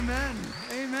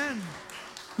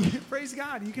Amen. Praise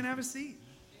God. You can have a seat.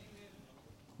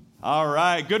 All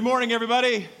right. Good morning,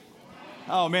 everybody.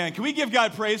 Oh, man. Can we give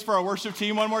God praise for our worship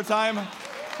team one more time?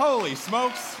 Holy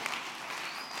smokes.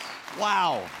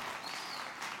 Wow.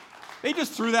 They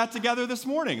just threw that together this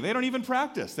morning. They don't even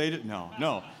practice.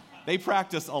 No. They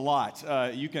practice a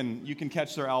lot. You can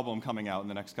catch their album coming out in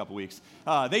the next couple weeks.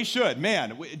 They should.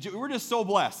 Man, we're just so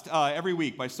blessed every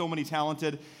week by so many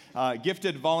talented,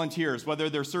 gifted volunteers, whether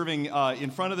they're serving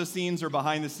in front of the scenes or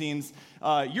behind the scenes.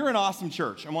 You're an awesome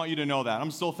church. I want you to know that.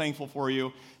 I'm so thankful for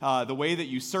you. The way that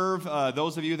you serve,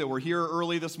 those of you that were here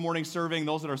early this morning serving,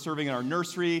 those that are serving in our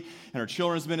nursery and our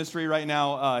children's ministry right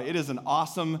now, it is an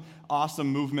awesome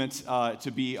movement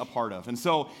to be a part of. And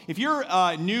so if you're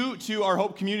new to our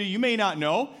Hope community, you may not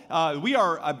know, we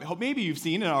are, maybe you've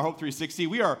seen in our Hope 360,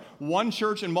 we are one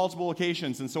church in multiple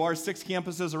locations. And so our 6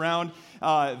 campuses around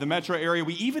the metro area,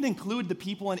 we even include the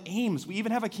people in Ames. We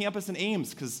even have a campus in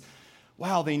Ames because,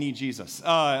 wow, they need Jesus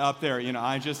up there.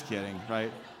 I'm just kidding,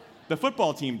 right? The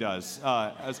football team does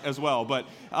as well. But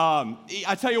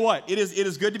I tell you what, it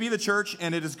is good to be the church,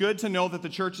 and it is good to know that the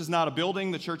church is not a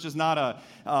building. The church is not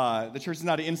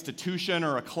an institution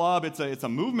or a club. It's a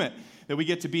movement that we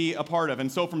get to be a part of.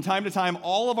 And so from time to time,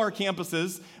 all of our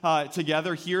campuses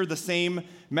together hear the same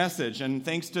message. And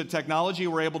thanks to technology,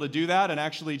 we're able to do that and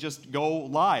actually just go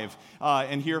live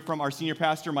and hear from our senior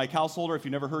pastor, Mike Householder. If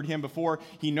you've never heard him before,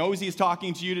 he knows he's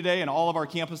talking to you today and all of our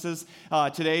campuses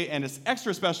today. And it's an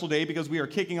extra special day because we are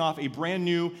kicking off a brand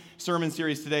new sermon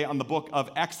series today on the book of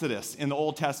Exodus in the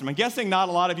Old Testament. I'm guessing not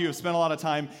a lot of you have spent a lot of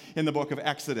time in the book of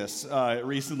Exodus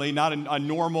recently, not a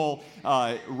normal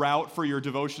route for your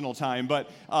devotional time.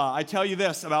 But I tell you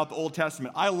this about the Old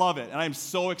Testament. I love it, and I'm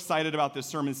so excited about this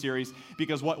sermon series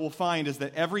because what we'll find is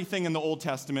that everything in the Old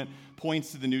Testament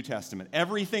points to the New Testament.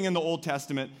 Everything in the Old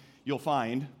Testament you'll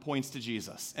find points to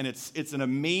Jesus. And it's an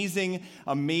amazing,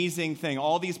 amazing thing.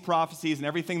 All these prophecies and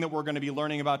everything that we're going to be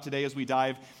learning about today as we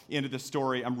dive into the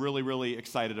story, I'm really, really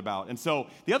excited about. And so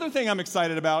the other thing I'm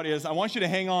excited about is I want you to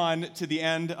hang on to the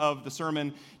end of the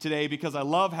sermon today because I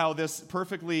love how this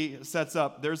perfectly sets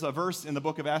up. There's a verse in the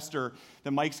book of Esther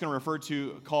that Mike's going to refer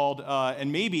to called,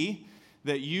 and maybe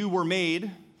that you were made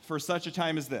for such a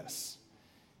time as this.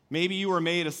 Maybe you were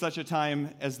made at such a time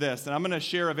as this. And I'm going to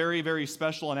share a very, very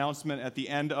special announcement at the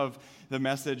end of the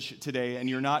message today, and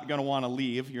you're not going to want to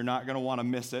leave. You're not going to want to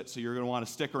miss it, so you're going to want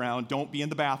to stick around. Don't be in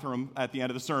the bathroom at the end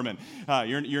of the sermon.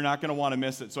 You're not going to want to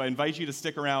miss it. So I invite you to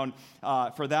stick around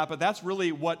for that. But that's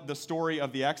really what the story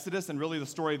of the Exodus and really the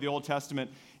story of the Old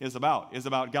Testament is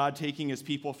about God taking his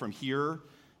people from here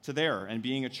to there and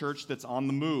being a church that's on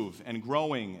the move and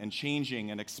growing and changing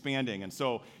and expanding. And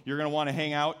so you're going to want to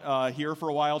hang out here for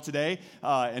a while today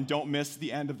and don't miss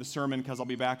the end of the sermon because I'll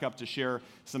be back up to share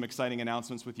some exciting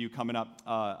announcements with you coming up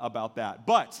about that.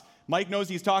 But Mike knows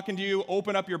he's talking to you.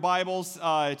 Open up your Bibles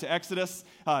to Exodus.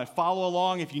 Follow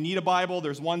along. If you need a Bible,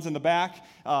 there's ones in the back.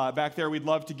 Back there, we'd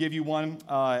love to give you one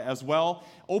as well.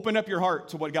 Open up your heart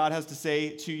to what God has to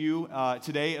say to you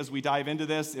today as we dive into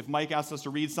this. If Mike asks us to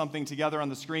read something together on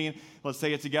the screen, let's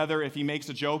say it together. If he makes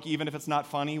a joke, even if it's not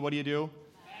funny, what do?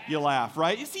 You laugh,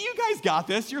 right? You see, you guys got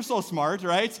this. You're so smart,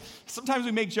 right? Sometimes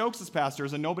we make jokes as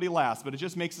pastors and nobody laughs, but it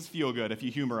just makes us feel good if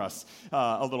you humor us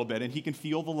a little bit. And he can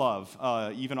feel the love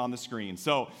even on the screen.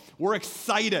 So we're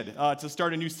excited to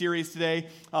start a new series today.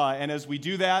 And as we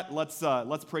do that,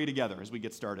 let's pray together as we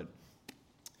get started.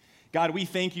 God, we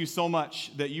thank you so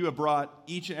much that you have brought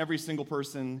each and every single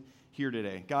person here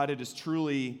today. God, it is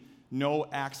truly no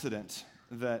accident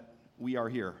that we are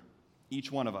here,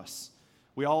 each one of us.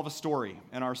 We all have a story,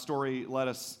 and our story led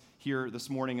us here this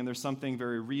morning, and there's something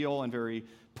very real and very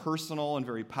personal and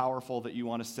very powerful that you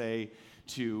want to say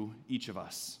to each of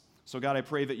us. So God, I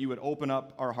pray that you would open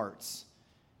up our hearts.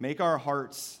 Make our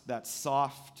hearts that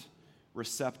soft,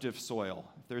 receptive soil.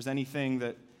 If there's anything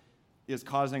that is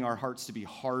causing our hearts to be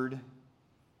hard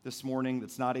this morning,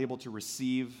 that's not able to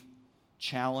receive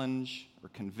challenge or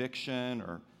conviction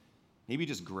or maybe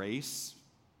just grace,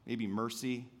 maybe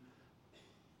mercy,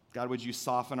 God, would you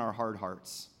soften our hard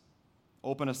hearts?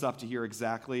 Open us up to hear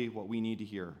exactly what we need to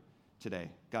hear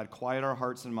today. God, quiet our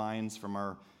hearts and minds from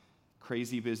our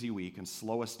crazy busy week and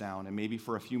slow us down, and maybe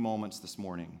for a few moments this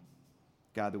morning,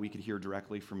 God, that we could hear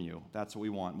directly from you. That's what we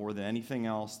want. More than anything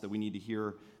else that we need to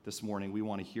hear this morning, we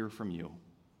want to hear from you.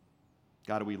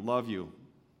 God, we love you,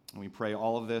 and we pray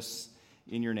all of this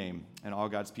in your name. And all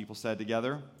God's people said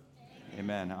together,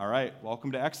 Amen. All right,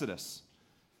 welcome to Exodus.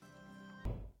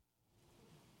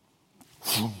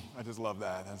 I just love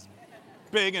that. That's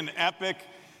big and epic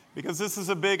because this is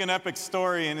a big and epic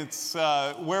story, and it's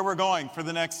where we're going for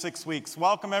the next 6 weeks.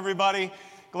 Welcome, everybody.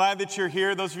 Glad that you're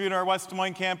here. Those of you in our West Des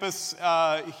Moines campus,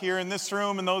 here in this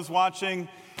room, and those watching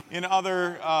in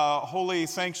other holy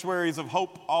sanctuaries of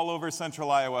hope all over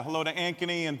central Iowa. Hello to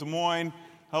Ankeny and Des Moines.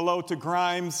 Hello to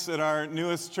Grimes at our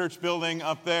newest church building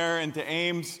up there, and to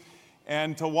Ames,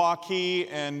 and to Waukee,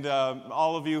 and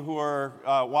all of you who are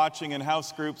watching in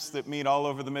house groups that meet all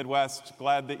over the Midwest.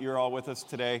 Glad that you're all with us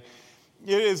today.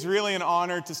 It is really an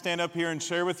honor to stand up here and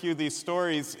share with you these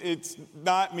stories. It's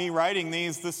not me writing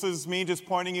these. This is me just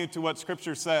pointing you to what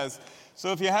Scripture says.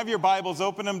 So if you have your Bibles,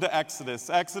 open them to Exodus.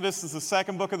 Exodus is the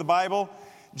second book of the Bible.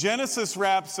 Genesis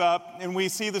wraps up, and we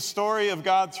see the story of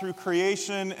God through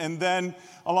creation, and then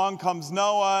along comes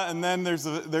Noah, and then there's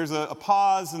a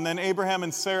pause, and then Abraham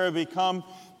and Sarah become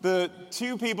the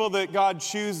two people that God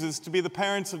chooses to be the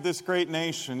parents of this great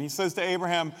nation. He says to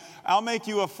Abraham, I'll make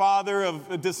you a father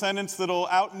of descendants that'll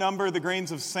outnumber the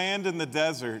grains of sand in the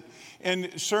desert.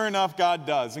 And sure enough, God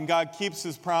does, and God keeps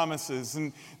his promises.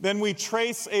 And then we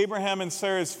trace Abraham and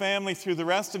Sarah's family through the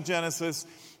rest of Genesis.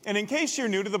 And in case you're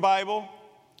new to the Bible,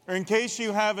 or in case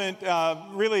you haven't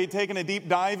really taken a deep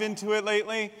dive into it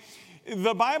lately,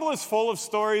 the Bible is full of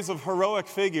stories of heroic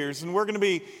figures, and we're going to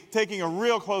be taking a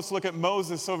real close look at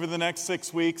Moses over the next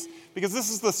 6 weeks, because this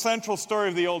is the central story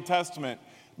of the Old Testament.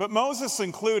 But Moses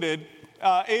included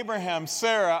Abraham,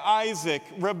 Sarah, Isaac,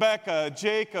 Rebekah,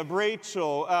 Jacob,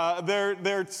 Rachel,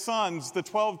 their sons, the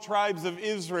 12 tribes of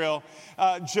Israel,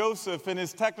 Joseph and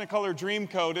his Technicolor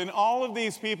Dreamcoat, and all of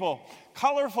these people,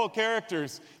 colorful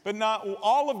characters, but not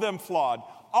all of them flawed,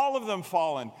 all of them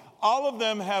fallen. All of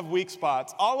them have weak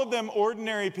spots. All of them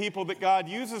ordinary people that God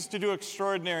uses to do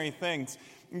extraordinary things.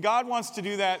 And God wants to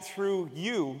do that through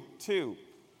you, too.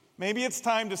 Maybe it's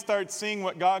time to start seeing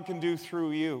what God can do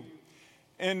through you.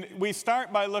 And we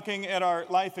start by looking at our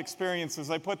life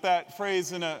experiences. I put that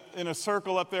phrase in a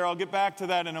circle up there. I'll get back to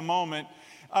that in a moment.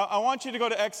 I want you to go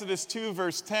to Exodus 2,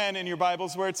 verse 10 in your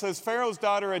Bibles, where it says, Pharaoh's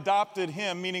daughter adopted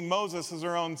him, meaning Moses, as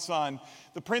her own son.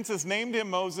 The princess named him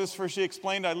Moses, for she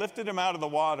explained, I lifted him out of the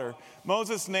water.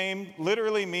 Moses' name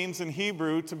literally means in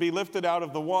Hebrew to be lifted out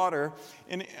of the water.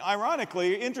 And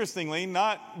ironically, interestingly,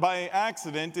 not by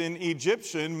accident, in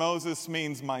Egyptian, Moses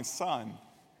means my son.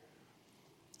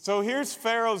 So here's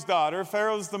Pharaoh's daughter.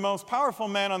 Pharaoh's the most powerful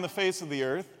man on the face of the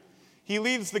earth. He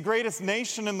leads the greatest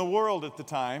nation in the world at the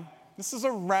time. This is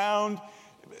around,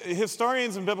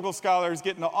 historians and biblical scholars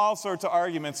get into all sorts of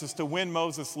arguments as to when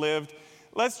Moses lived.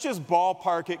 Let's just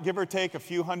ballpark it, give or take a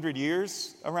few hundred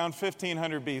years, around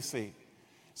 1500 BC.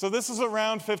 So this is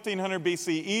around 1500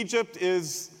 BC. Egypt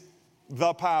is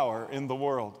the power in the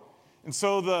world. And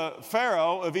so the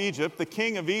Pharaoh of Egypt, the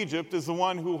king of Egypt, is the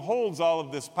one who holds all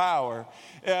of this power.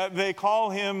 They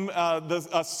call him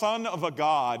a son of a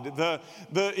god.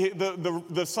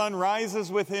 The sun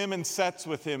rises with him and sets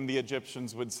with him, the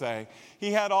Egyptians would say.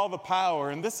 He had all the power,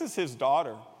 and this is his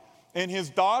daughter. And his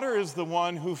daughter is the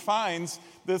one who finds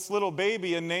this little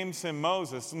baby and names him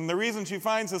Moses. And the reason she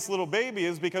finds this little baby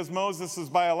is because Moses'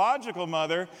 biological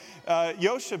mother,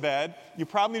 Jochebed, you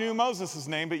probably knew Moses'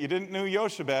 name, but you didn't know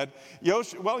Jochebed.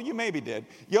 Well, you maybe did.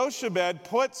 Jochebed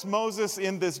puts Moses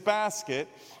in this basket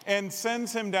and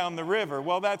sends him down the river.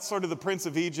 Well, that's sort of the Prince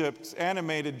of Egypt's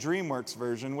animated DreamWorks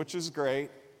version, which is great.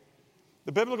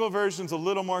 The biblical version's a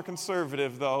little more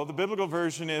conservative, though. The biblical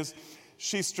version is,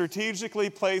 she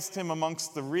strategically placed him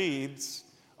amongst the reeds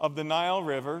of the Nile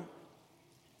River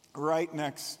right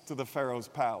next to the Pharaoh's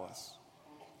palace,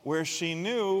 where she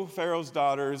knew Pharaoh's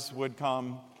daughters would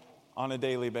come on a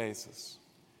daily basis,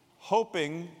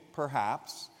 hoping,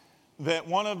 perhaps, that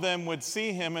one of them would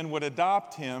see him and would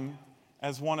adopt him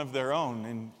as one of their own.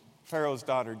 And Pharaoh's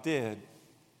daughter did.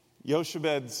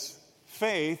 Jochebed's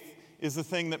faith is the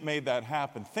thing that made that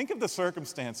happen. Think of the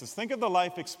circumstances. Think of the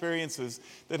life experiences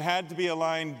that had to be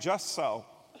aligned just so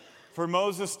for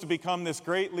Moses to become this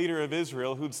great leader of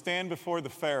Israel who'd stand before the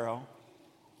Pharaoh,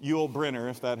 Yul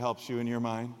Brynner, if that helps you in your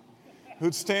mind,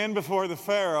 who'd stand before the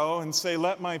Pharaoh and say,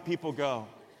 let my people go.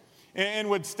 And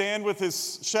would stand with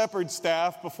his shepherd's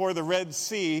staff before the Red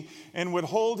Sea and would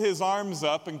hold his arms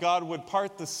up, and God would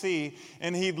part the sea,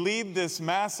 and he'd lead this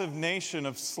massive nation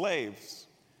of slaves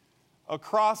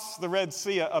across the Red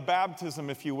Sea, a baptism,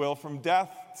 if you will, from death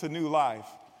to new life,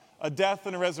 a death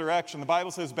and a resurrection. The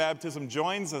Bible says baptism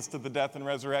joins us to the death and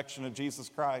resurrection of Jesus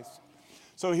Christ.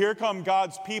 So here come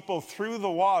God's people through the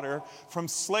water from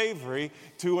slavery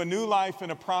to a new life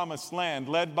in a promised land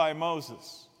led by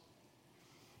Moses.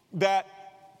 That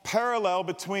parallel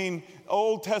between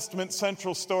Old Testament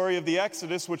central story of the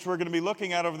Exodus, which we're going to be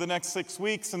looking at over the next 6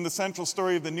 weeks, and the central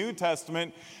story of the New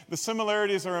Testament, the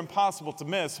similarities are impossible to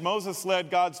miss. Moses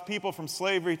led God's people from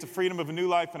slavery to freedom of a new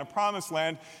life in a promised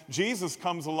land. Jesus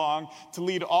comes along to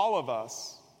lead all of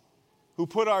us who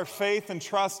put our faith and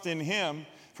trust in him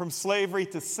from slavery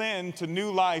to sin to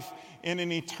new life in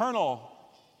an eternal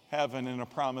heaven in a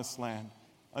promised land.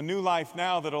 A new life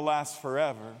now that'll last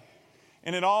forever.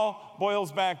 And it all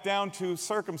boils back down to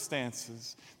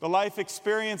circumstances. The life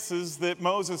experiences that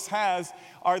Moses has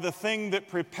are the thing that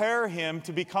prepare him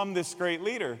to become this great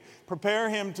leader,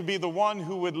 prepare him to be the one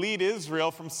who would lead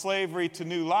Israel from slavery to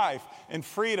new life and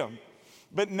freedom.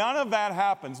 But none of that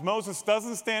happens. Moses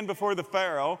doesn't stand before the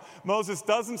Pharaoh. Moses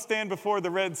doesn't stand before the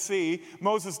Red Sea.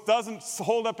 Moses doesn't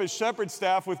hold up his shepherd's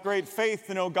staff with great faith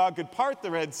to know God could part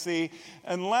the Red Sea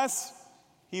unless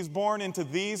he's born into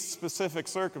these specific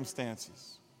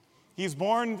circumstances. He's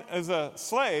born as a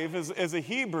slave, as a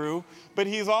Hebrew, but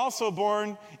he's also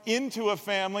born into a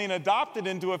family and adopted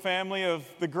into a family of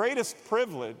the greatest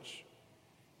privilege.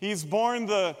 He's born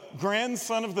the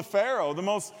grandson of the Pharaoh, the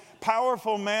most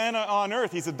powerful man on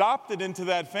earth. He's adopted into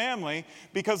that family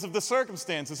because of the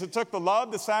circumstances. It took the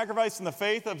love, the sacrifice, and the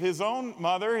faith of his own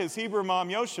mother, his Hebrew mom,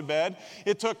 Jochebed.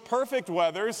 It took perfect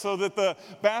weather so that the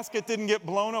basket didn't get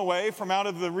blown away from out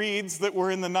of the reeds that were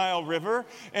in the Nile River,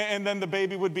 and then the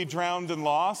baby would be drowned and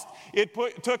lost. It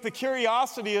took the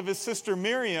curiosity of his sister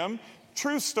Miriam,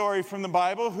 true story from the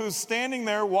Bible, who's standing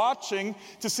there watching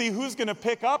to see who's going to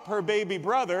pick up her baby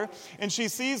brother, and she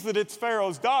sees that it's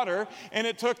Pharaoh's daughter, and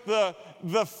it took the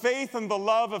faith and the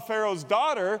love of Pharaoh's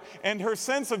daughter and her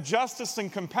sense of justice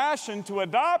and compassion to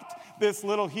adopt this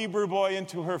little Hebrew boy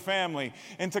into her family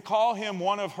and to call him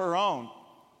one of her own.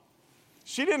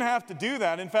 She didn't have to do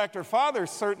that. In fact, her father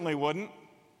certainly wouldn't.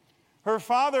 Her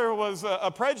father was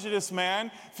a prejudiced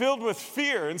man filled with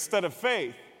fear instead of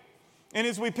faith. And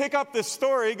as we pick up this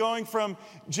story going from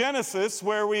Genesis,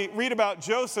 where we read about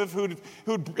Joseph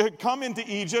who'd come into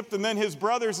Egypt, and then his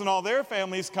brothers and all their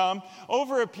families come,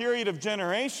 over a period of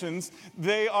generations,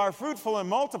 they are fruitful and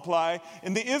multiply,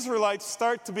 and the Israelites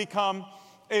start to become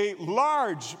a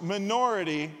large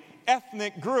minority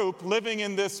ethnic group living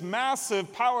in this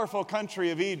massive, powerful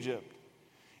country of Egypt.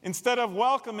 Instead of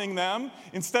welcoming them,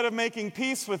 instead of making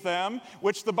peace with them,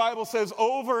 which the Bible says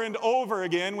over and over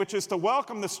again, which is to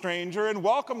welcome the stranger and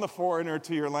welcome the foreigner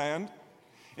to your land,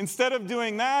 instead of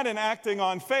doing that and acting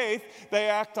on faith, they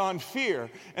act on fear.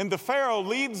 And the Pharaoh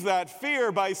leads that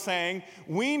fear by saying,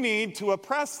 we need to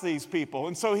oppress these people.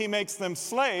 And so he makes them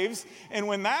slaves. And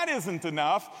when that isn't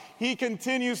enough, he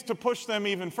continues to push them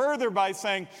even further by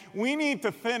saying, we need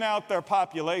to thin out their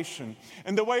population.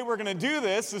 And the way we're going to do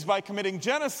this is by committing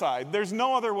genocide. There's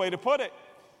no other way to put it.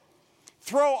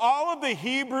 Throw all of the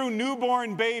Hebrew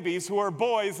newborn babies who are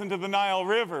boys into the Nile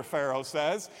River, Pharaoh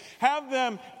says. Have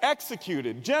them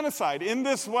executed, genocide, in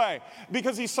this way,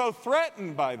 because he's so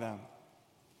threatened by them.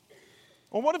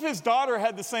 Well, what if his daughter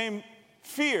had the same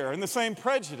fear and the same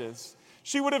prejudice?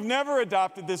 She would have never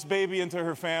adopted this baby into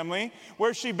her family,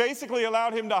 where she basically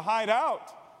allowed him to hide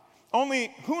out.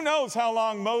 Only who knows how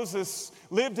long Moses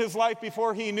lived his life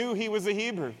before he knew he was a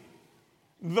Hebrew.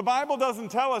 The Bible doesn't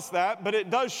tell us that, but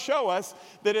it does show us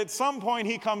that at some point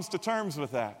he comes to terms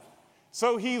with that.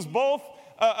 So he's both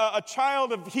a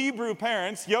child of Hebrew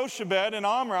parents, Jochebed and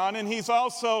Amram, and he's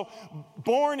also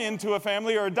born into a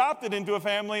family or adopted into a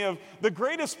family of the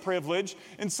greatest privilege,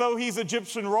 and so he's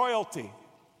Egyptian royalty.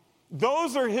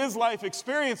 Those are his life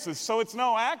experiences, so it's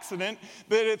no accident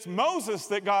that it's Moses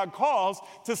that God calls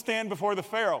to stand before the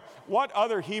Pharaoh. What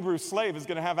other Hebrew slave is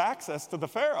going to have access to the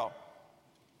Pharaoh?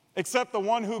 Except the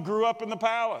one who grew up in the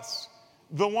palace,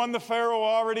 the one the Pharaoh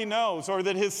already knows, or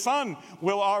that his son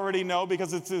will already know,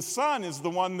 because it's his son is the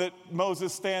one that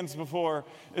Moses stands before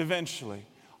eventually.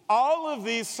 All of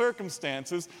these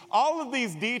circumstances, all of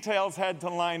these details had to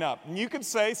line up. And you could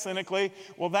say cynically,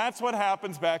 well, that's what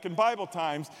happens back in Bible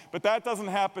times, but that doesn't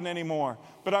happen anymore.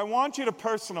 But I want you to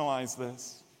personalize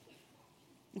this.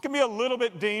 It can be a little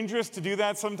bit dangerous to do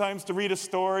that sometimes, to read a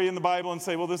story in the Bible and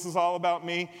say, well, this is all about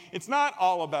me. It's not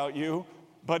all about you,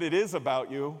 but it is about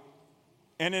you,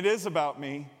 and it is about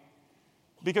me,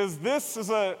 because this is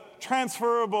a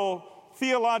transferable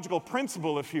theological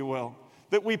principle, if you will,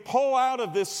 that we pull out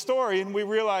of this story and we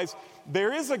realize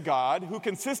there is a God who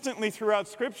consistently throughout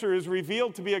Scripture is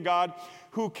revealed to be a God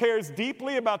who cares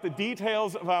deeply about the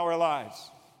details of our lives.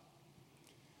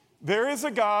 There is a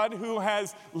God who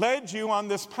has led you on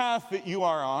this path that you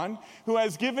are on, who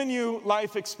has given you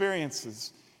life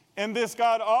experiences. And this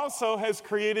God also has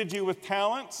created you with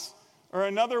talents, or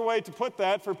another way to put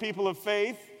that for people of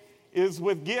faith is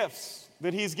with gifts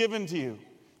that he's given to you,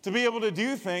 to be able to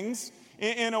do things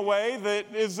in a way that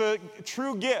is a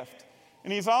true gift.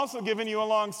 And he's also given you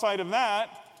alongside of that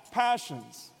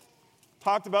passions.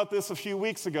 Talked about this a few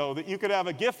weeks ago, that you could have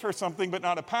a gift for something but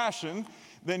not a passion.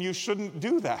 then you shouldn't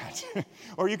do that.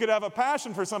 Or you could have a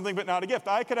passion for something but not a gift.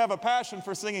 I could have a passion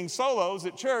for singing solos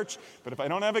at church, but if I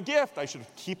don't have a gift, I should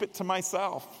keep it to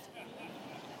myself.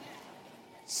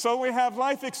 So we have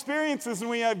life experiences and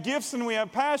we have gifts and we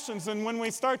have passions, and when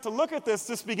we start to look at this,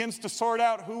 this begins to sort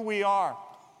out who we are.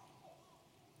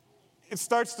 It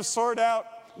starts to sort out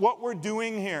what we're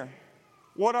doing here,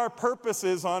 what our purpose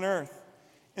is on earth.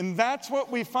 And that's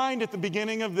what we find at the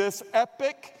beginning of this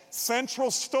epic central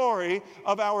story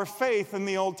of our faith in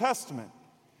the Old Testament.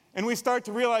 And we start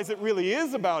to realize it really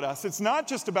is about us. It's not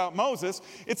just about Moses.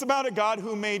 It's about a God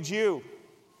who made you.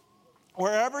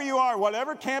 Wherever you are,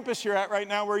 whatever campus you're at right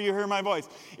now where you hear my voice,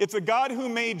 it's a God who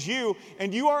made you,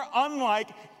 and you are unlike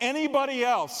anybody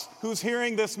else who's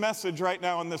hearing this message right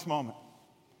now in this moment.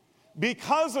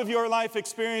 Because of your life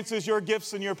experiences, your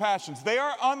gifts, and your passions. They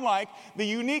are unlike. The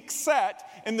unique set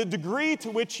and the degree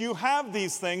to which you have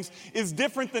these things is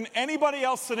different than anybody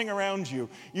else sitting around you.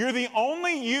 You're the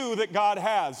only you that God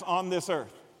has on this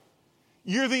earth.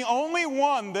 You're the only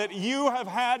one that you have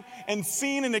had and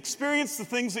seen and experienced the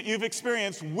things that you've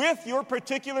experienced with your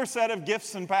particular set of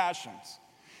gifts and passions.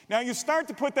 Now you start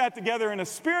to put that together in a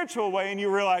spiritual way and you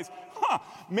realize,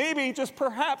 maybe, just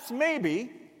perhaps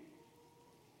maybe,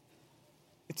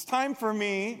 it's time for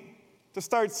me to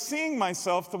start seeing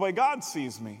myself the way God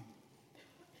sees me.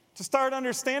 To start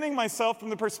understanding myself from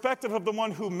the perspective of the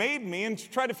one who made me and to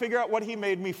try to figure out what he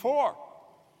made me for.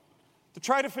 To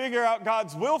try to figure out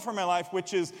God's will for my life,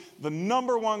 which is the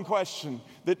number one question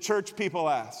that church people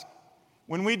ask.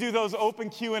 When we do those open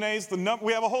Q&As,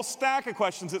 we have a whole stack of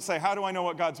questions that say, how do I know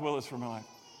what God's will is for my life?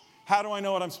 How do I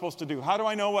know what I'm supposed to do? How do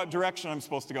I know what direction I'm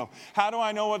supposed to go? How do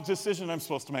I know what decision I'm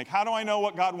supposed to make? How do I know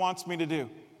what God wants me to do?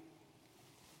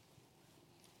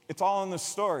 It's all in the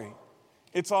story.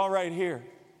 It's all right here.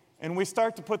 And we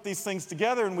start to put these things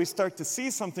together and we start to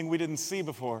see something we didn't see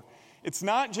before. It's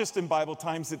not just in Bible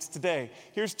times, it's today.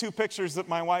 Here's two pictures that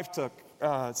my wife took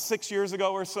 6 years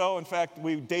ago or so. In fact,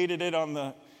 we dated it on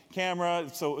the camera,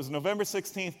 so it was November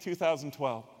 16th,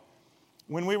 2012,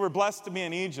 when we were blessed to be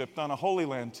in Egypt on a Holy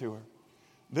Land tour.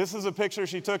 This is a picture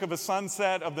she took of a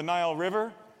sunset of the Nile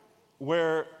River,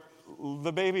 where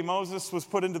the baby Moses was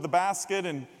put into the basket,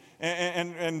 and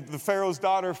the Pharaoh's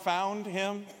daughter found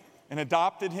him and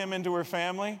adopted him into her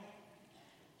family.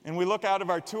 And we look out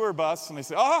of our tour bus and they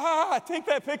say, take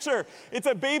that picture. It's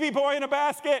a baby boy in a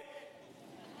basket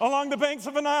along the banks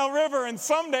of the Nile River, and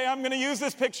someday I'm going to use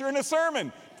this picture in a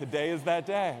sermon. Today is that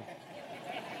day.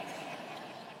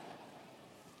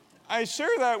 I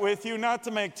share that with you not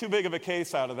to make too big of a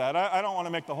case out of that. I don't want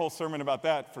to make the whole sermon about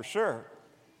that for sure.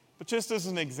 But just as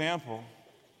an example,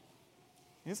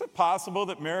 is it possible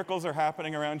that miracles are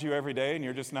happening around you every day and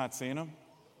you're just not seeing them?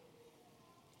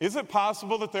 Is it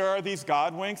possible that there are these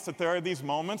God winks, that there are these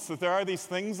moments, that there are these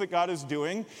things that God is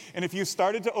doing? And if you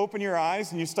started to open your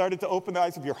eyes and you started to open the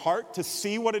eyes of your heart to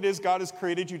see what it is God has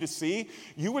created you to see,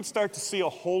 you would start to see a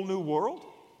whole new world.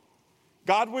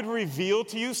 God would reveal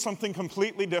to you something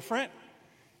completely different.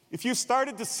 If you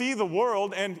started to see the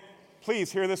world, and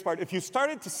please hear this part, if you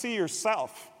started to see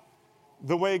yourself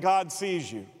the way God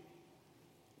sees you,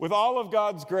 with all of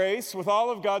God's grace, with all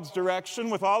of God's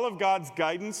direction, with all of God's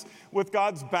guidance, with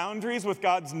God's boundaries, with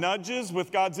God's nudges,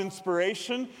 with God's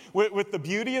inspiration, with the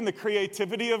beauty and the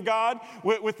creativity of God,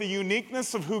 with the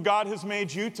uniqueness of who God has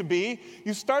made you to be,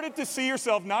 you started to see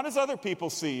yourself not as other people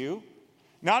see you,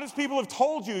 not as people have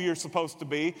told you you're supposed to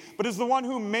be, but as the one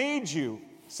who made you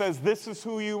says this is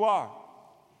who you are.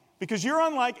 Because you're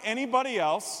unlike anybody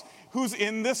else who's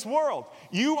in this world.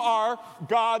 You are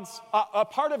a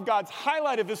part of God's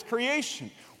highlight of his creation.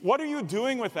 What are you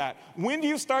doing with that? When do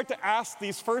you start to ask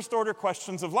these first order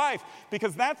questions of life?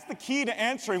 Because that's the key to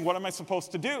answering what am I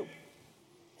supposed to do.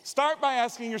 Start by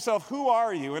asking yourself, who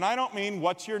are you? And I don't mean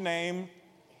what's your name,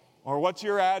 or what's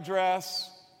your address,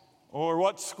 or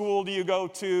what school do you go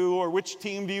to, or which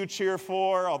team do you cheer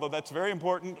for, although that's very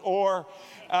important, or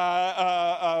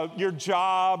your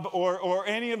job, or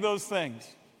any of those things.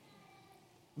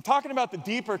 I'm talking about the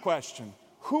deeper question.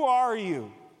 Who are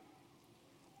you?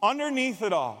 Underneath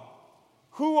it all,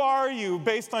 who are you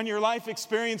based on your life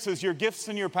experiences, your gifts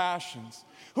and your passions?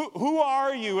 Who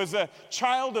are you as a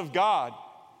child of God,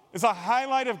 as a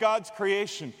highlight of God's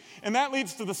creation? And that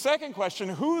leads to the second question,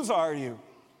 whose are you?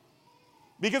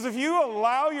 Because if you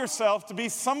allow yourself to be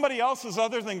somebody else's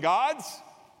other than God's,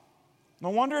 no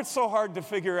wonder it's so hard to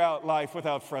figure out life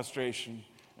without frustration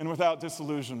and without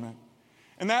disillusionment.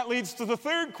 And that leads to the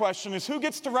third question, is who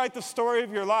gets to write the story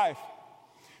of your life?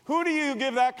 Who do you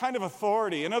give that kind of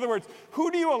authority? In other words, who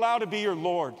do you allow to be your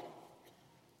Lord?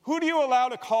 Who do you allow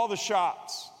to call the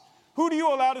shots? Who do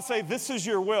you allow to say, this is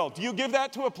your will? Do you give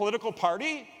that to a political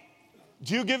party?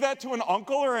 Do you give that to an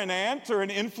uncle or an aunt or an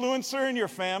influencer in your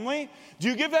family? Do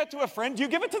you give that to a friend? Do you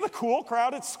give it to the cool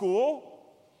crowd at school?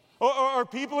 Or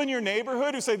people in your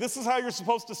neighborhood who say, this is how you're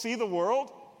supposed to see the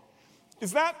world?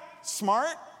 Is that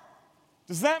smart?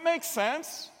 Does that make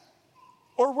sense?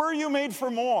 Or were you made for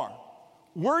more?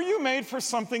 Were you made for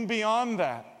something beyond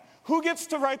that? Who gets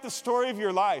to write the story of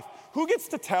your life? Who gets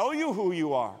to tell you who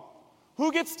you are?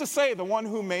 Who gets to say, the one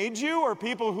who made you, or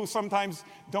people who sometimes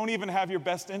don't even have your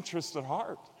best interests at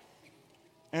heart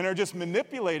and are just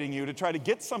manipulating you to try to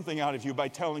get something out of you by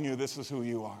telling you this is who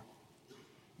you are?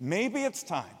 Maybe it's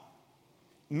time.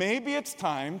 Maybe it's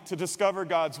time to discover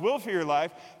God's will for your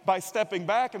life by stepping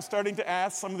back and starting to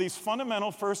ask some of these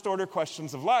fundamental first-order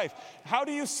questions of life. How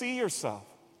do you see yourself?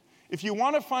 If you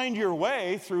want to find your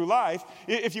way through life,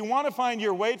 if you want to find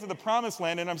your way to the promised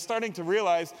land, and I'm starting to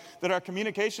realize that our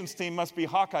communications team must be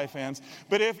Hawkeye fans,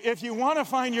 but if you want to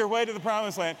find your way to the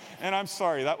promised land, and I'm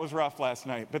sorry, that was rough last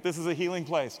night, but this is a healing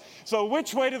place. So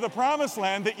which way to the promised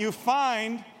land that you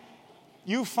find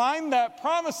that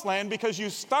promised land because you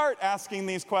start asking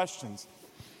these questions.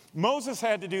 Moses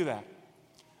had to do that.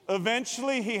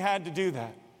 Eventually, he had to do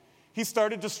that. He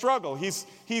started to struggle. He's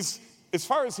as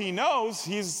far as he knows,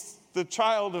 he's the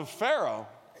child of Pharaoh,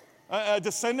 a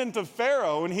descendant of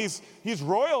Pharaoh, and he's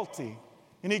royalty.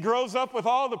 And he grows up with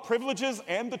all the privileges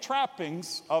and the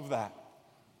trappings of that.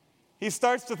 He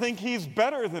starts to think he's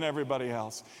better than everybody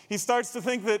else. He starts to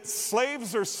think that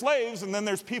slaves are slaves, and then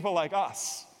there's people like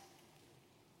us.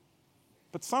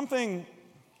 But something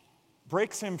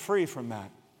breaks him free from that.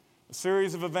 A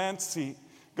series of events, he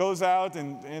goes out,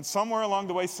 and somewhere along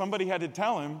the way, somebody had to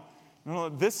tell him, no,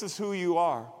 this is who you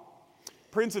are.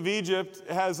 Prince of Egypt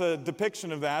has a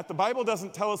depiction of that. The Bible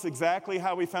doesn't tell us exactly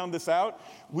how we found this out.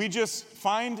 We just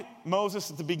find Moses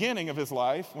at the beginning of his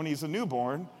life, when he's a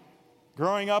newborn,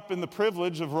 growing up in the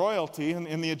privilege of royalty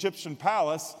in the Egyptian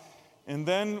palace, and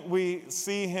then we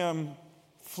see him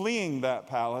fleeing that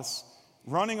palace,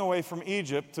 running away from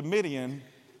Egypt to Midian,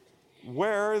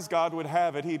 where, as God would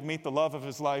have it, he'd meet the love of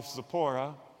his life,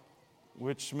 Zipporah,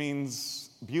 which means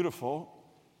beautiful.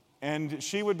 And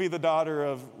she would be the daughter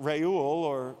of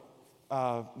Reuel,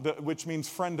 which means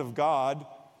friend of God,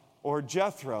 or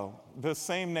Jethro, the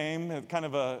same name, kind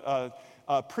of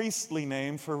a priestly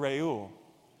name for Reuel.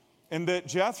 And that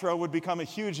Jethro would become a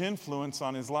huge influence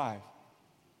on his life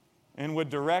and would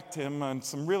direct him on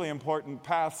some really important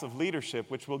paths of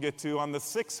leadership, which we'll get to on the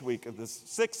sixth week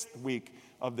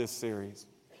of this series.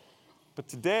 But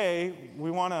today,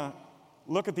 we want to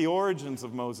look at the origins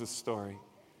of Moses' story,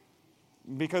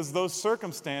 because those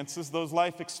circumstances, those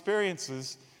life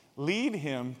experiences, lead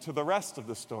him to the rest of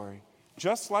the story,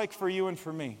 just like for you and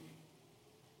for me.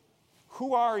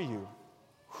 Who are you?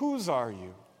 Whose are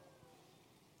you?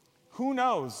 Who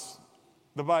knows?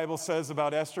 The Bible says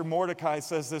about Esther. Mordecai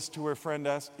says this to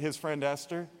his friend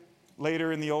Esther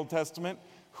later in the Old Testament.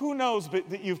 Who knows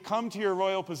but that you've come to your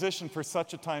royal position for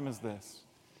such a time as this?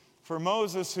 For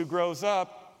Moses, who grows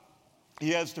up,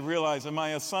 he has to realize, am I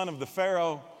a son of the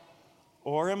Pharaoh,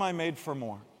 or am I made for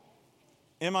more?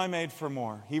 Am I made for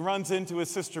more? He runs into his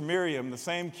sister Miriam, the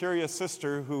same curious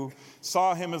sister who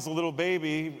saw him as a little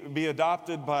baby be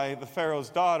adopted by the Pharaoh's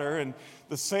daughter, and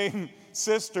the same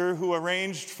sister who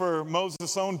arranged for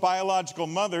Moses' own biological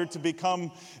mother to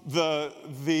become the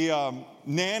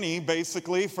nanny,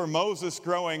 basically, for Moses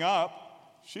growing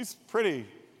up. She's a pretty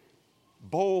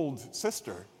bold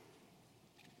sister.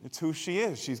 It's who she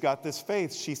is. She's got this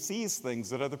faith. She sees things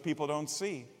that other people don't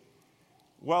see.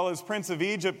 Well, as Prince of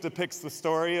Egypt depicts the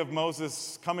story of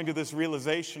Moses coming to this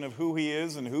realization of who he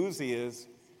is and whose he is,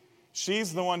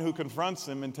 she's the one who confronts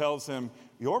him and tells him,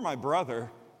 you're my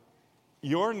brother.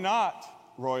 You're not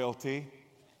royalty.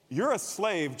 You're a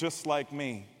slave just like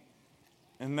me.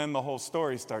 And then the whole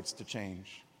story starts to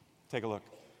change. Take a look.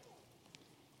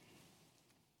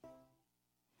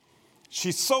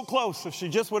 She's so close. If she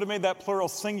just would have made that plural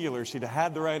singular, she'd have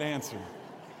had the right answer.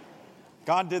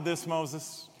 God did this,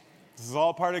 Moses. This is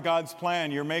all part of God's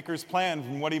plan, your Maker's plan,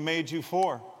 from what he made you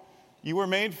for. You were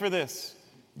made for this.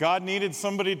 God needed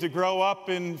somebody to grow up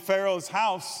in Pharaoh's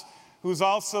house who's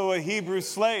also a Hebrew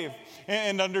slave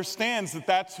and understands that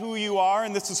that's who you are,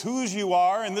 and this is whose you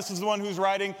are, and this is the one who's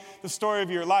writing the story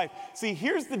of your life. See,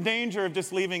 here's the danger of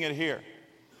just leaving it here.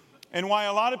 And why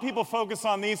a lot of people focus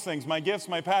on these things, my gifts,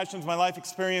 my passions, my life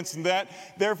experience, and that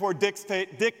therefore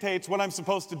dictates what I'm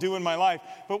supposed to do in my life.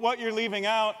 But what you're leaving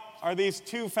out are these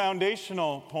two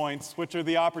foundational points, which are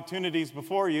the opportunities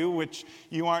before you, which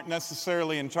you aren't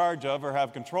necessarily in charge of or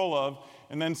have control of,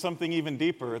 and then something even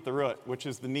deeper at the root, which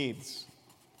is the needs.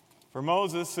 For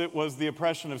Moses, it was the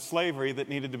oppression of slavery that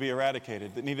needed to be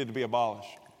eradicated, that needed to be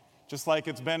abolished, just like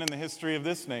it's been in the history of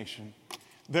this nation.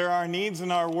 There are needs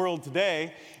in our world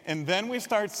today, and then we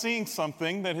start seeing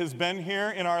something that has been here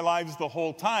in our lives the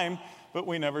whole time, but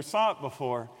we never saw it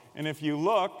before. And if you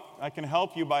look, I can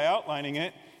help you by outlining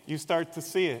it, you start to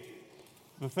see it.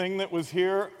 The thing that was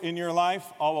here in your life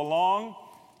all along,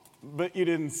 but you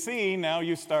didn't see, now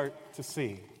you start to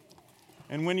see.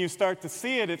 And when you start to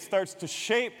see it, it starts to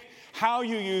shape how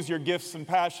you use your gifts and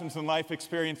passions and life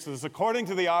experiences according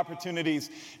to the opportunities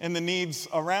and the needs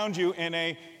around you in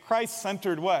a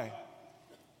Christ-centered way,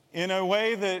 in a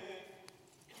way that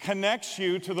connects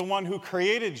you to the one who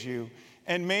created you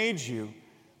and made you.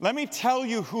 Let me tell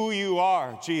you who you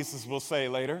are, Jesus will say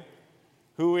later,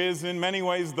 who is in many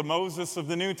ways the Moses of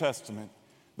the New Testament,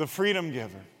 the freedom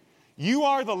giver. You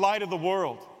are the light of the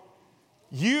world.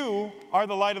 You are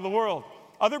the light of the world.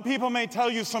 Other people may tell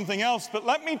you something else, but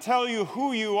let me tell you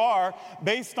who you are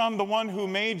based on the one who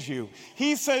made you.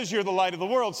 He says you're the light of the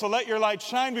world, so let your light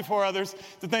shine before others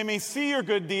that they may see your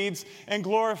good deeds and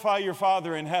glorify your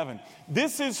Father in heaven.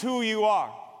 This is who you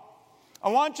are. I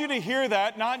want you to hear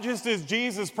that, not just as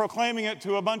Jesus proclaiming it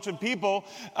to a bunch of people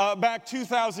back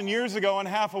 2,000 years ago and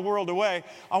half a world away.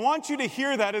 I want you to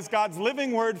hear that as God's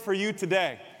living word for you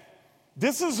today.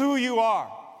 This is who you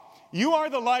are. You are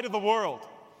the light of the world.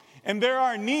 And there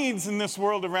are needs in this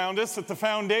world around us at the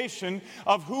foundation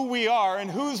of who we are and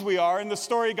whose we are and the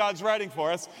story God's writing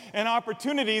for us, and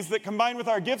opportunities that combine with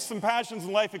our gifts and passions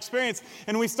and life experience,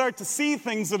 and we start to see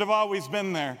things that have always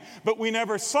been there, but we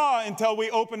never saw until we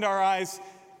opened our eyes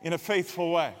in a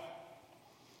faithful way.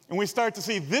 And we start to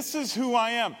see, this is who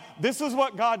I am. This is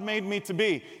what God made me to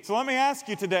be. So let me ask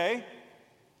you today,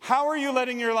 how are you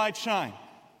letting your light shine?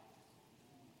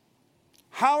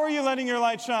 How are you letting your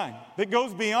light shine that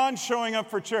goes beyond showing up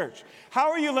for church?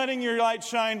 How are you letting your light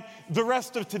shine the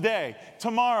rest of today,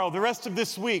 tomorrow, the rest of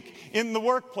this week, in the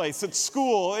workplace, at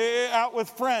school, out with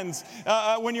friends,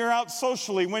 when you're out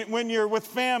socially, when you're with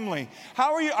family?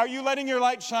 How are you letting your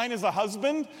light shine as a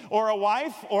husband or a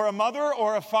wife or a mother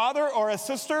or a father or a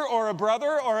sister or a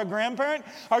brother or a grandparent?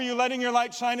 Are you letting your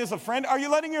light shine as a friend? Are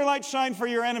you letting your light shine for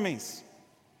your enemies?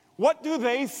 What do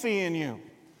they see in you?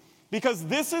 Because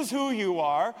this is who you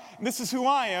are, this is who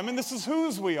I am, and this is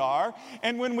whose we are.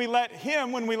 And when we let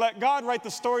Him, when we let God write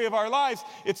the story of our lives,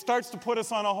 it starts to put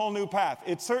us on a whole new path.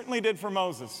 It certainly did for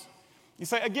Moses. You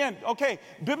say, again, okay,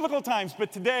 biblical times,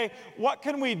 but today, what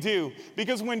can we do?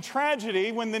 Because when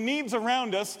tragedy, when the needs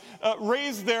around us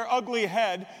raise their ugly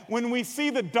head, when we see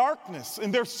the darkness,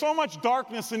 and there's so much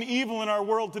darkness and evil in our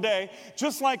world today,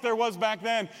 just like there was back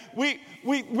then, we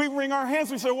wring our hands,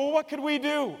 we say, well, what could we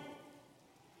do?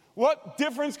 What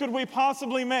difference could we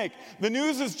possibly make? The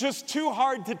news is just too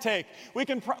hard to take.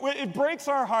 It breaks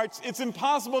our hearts. It's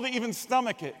impossible to even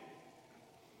stomach it.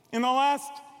 In the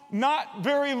last not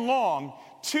very long,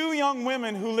 2 young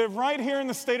women who live right here in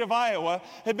the state of Iowa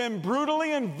had been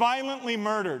brutally and violently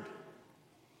murdered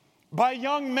by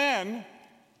young men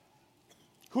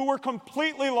who were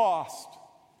completely lost.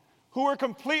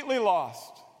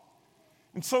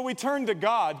 And so we turn to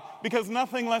God, because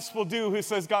nothing less will do, who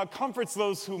says God comforts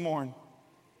those who mourn.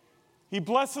 He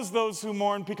blesses those who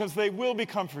mourn because they will be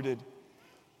comforted.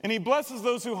 And He blesses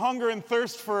those who hunger and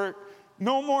thirst for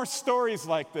no more stories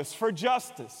like this, for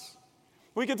justice.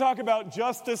 We can talk about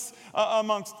justice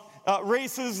amongst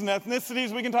races and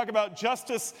ethnicities. We can talk about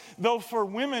justice, though, for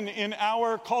women in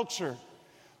our culture.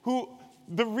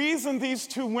 The reason these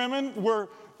 2 women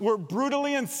were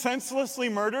brutally and senselessly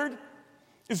murdered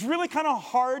is really kind of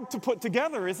hard to put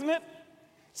together, isn't it?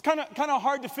 It's kind of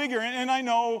hard to figure, and I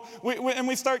know,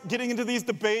 we start getting into these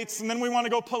debates, and then we want to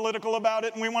go political about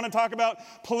it, and we want to talk about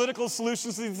political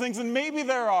solutions to these things, and maybe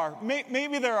there are,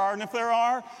 and if there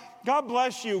are, God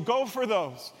bless you, go for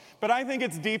those. But I think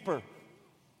it's deeper.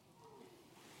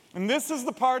 And this is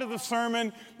the part of the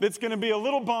sermon that's going to be a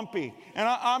little bumpy, and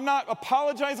I'm not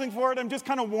apologizing for it, I'm just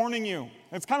kind of warning you.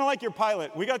 It's kind of like your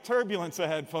pilot. We got turbulence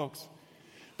ahead, folks.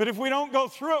 But if we don't go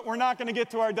through it, we're not going to get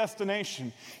to our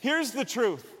destination. Here's the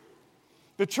truth.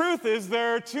 The truth is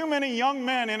there are too many young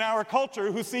men in our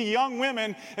culture who see young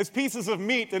women as pieces of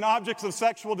meat and objects of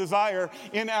sexual desire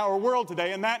in our world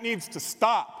today, and that needs to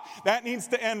stop. That needs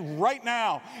to end right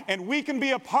now, and we can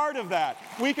be a part of that.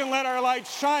 We can let our light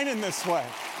shine in this way.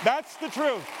 That's the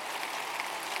truth.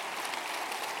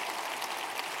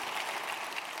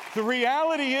 The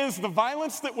reality is the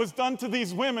violence that was done to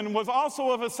these women was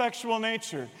also of a sexual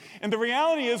nature. And the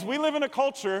reality is we live in a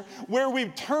culture where we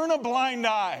turn a blind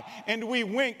eye and we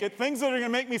wink at things that are going to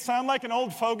make me sound like an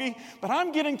old fogey, but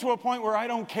I'm getting to a point where I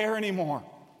don't care anymore.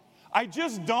 I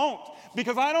just don't,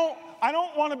 because I don't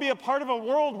don't want to be a part of a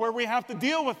world where we have to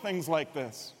deal with things like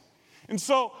this. And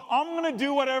so I'm going to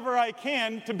do whatever I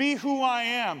can to be who I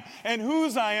am and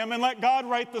whose I am and let God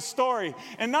write the story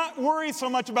and not worry so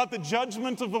much about the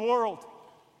judgment of the world.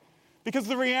 Because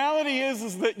the reality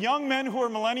is that young men who are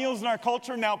millennials in our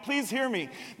culture, now please hear me,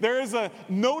 there is a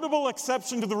notable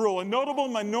exception to the rule, a notable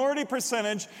minority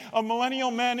percentage of millennial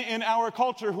men in our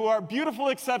culture who are beautiful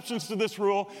exceptions to this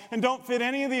rule and don't fit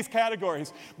any of these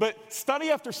categories. But study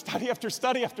after study after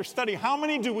study after study, how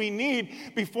many do we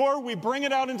need before we bring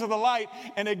it out into the light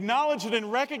and acknowledge it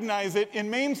and recognize it in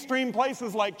mainstream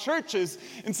places like churches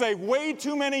and say way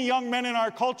too many young men in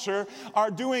our culture are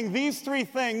doing these three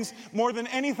things more than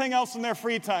anything else in their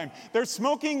free time. They're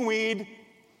smoking weed,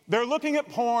 they're looking at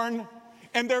porn,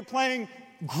 and they're playing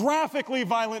graphically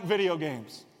violent video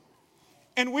games.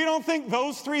 And we don't think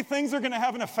those three things are going to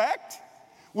have an effect?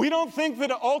 We don't think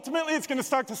that ultimately it's going to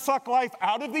start to suck life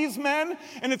out of these men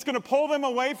and it's going to pull them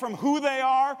away from who they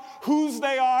are, whose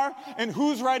they are, and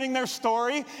who's writing their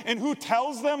story, and who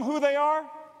tells them who they are?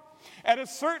 At a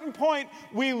certain point,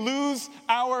 we lose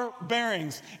our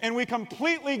bearings and we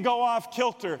completely go off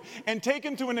kilter and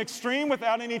taken to an extreme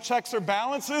without any checks or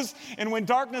balances. And when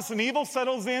darkness and evil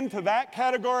settles into that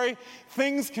category,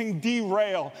 things can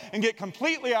derail and get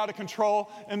completely out of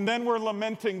control. And then we're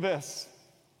lamenting this.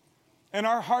 And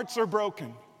our hearts are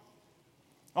broken.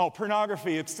 Oh,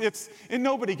 pornography, and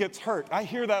nobody gets hurt. I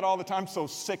hear that all the time. I'm so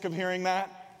sick of hearing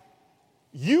that.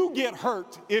 You get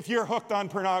hurt if you're hooked on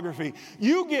pornography.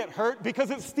 You get hurt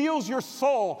because it steals your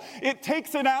soul. It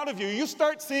takes it out of you. You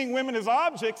start seeing women as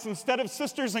objects instead of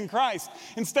sisters in Christ,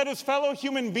 instead as fellow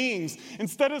human beings,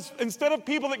 instead of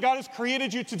people that God has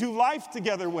created you to do life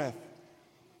together with.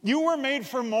 You were made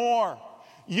for more.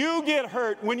 You get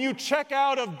hurt when you check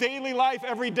out of daily life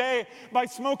every day by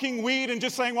smoking weed and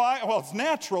just saying, well, it's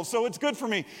natural, so it's good for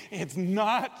me. It's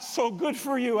not so good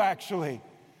for you, actually.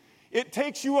 It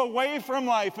takes you away from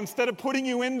life instead of putting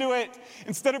you into it,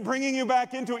 instead of bringing you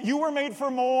back into it. You were made for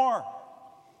more.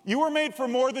 You were made for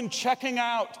more than checking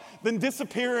out, than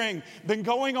disappearing, than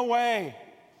going away.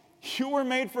 You were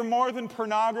made for more than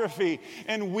pornography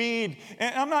and weed.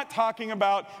 And I'm not talking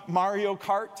about Mario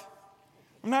Kart.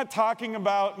 I'm not talking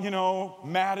about,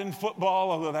 Madden football,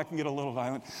 although that can get a little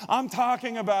violent. I'm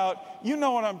talking about,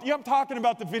 I'm talking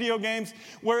about the video games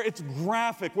where it's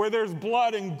graphic, where there's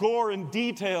blood and gore and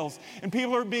details, and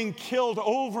people are being killed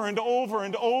over and over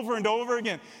and over and over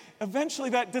again.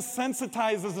 Eventually that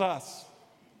desensitizes us.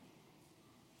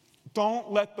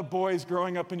 Don't let the boys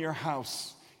growing up in your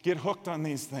house get hooked on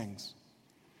these things.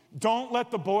 Don't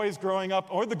let the boys growing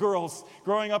up or the girls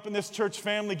growing up in this church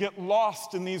family get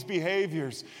lost in these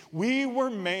behaviors. We were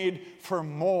made for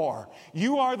more.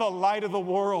 You are the light of the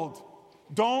world.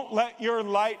 Don't let your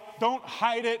light, don't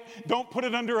hide it, don't put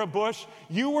it under a bush.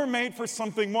 You were made for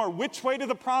something more. Which way to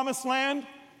the promised land?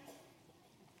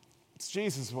 It's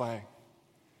Jesus' way.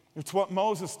 It's what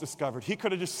Moses discovered. He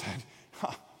could have just said,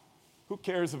 who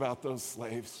cares about those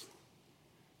slaves?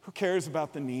 Who cares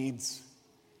about the needs?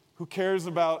 Who cares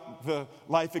about the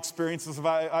life experiences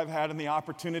I've had and the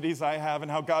opportunities I have and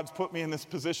how God's put me in this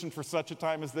position for such a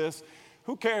time as this?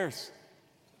 Who cares?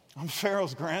 I'm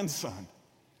Pharaoh's grandson.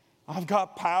 I've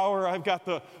got power. I've got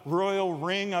the royal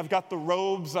ring. I've got the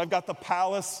robes. I've got the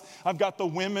palace. I've got the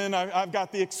women. I've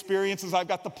got the experiences. I've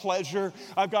got the pleasure.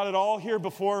 I've got it all here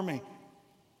before me.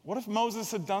 What if Moses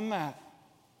had done that?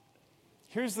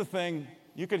 Here's the thing.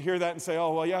 You could hear that and say,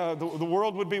 oh, well, yeah, the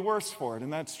world would be worse for it,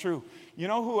 and that's true. You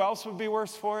know who else would be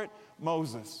worse for it?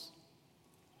 Moses.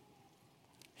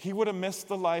 He would have missed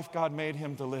the life God made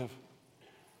him to live.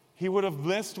 He would have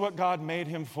missed what God made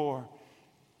him for.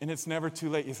 And it's never too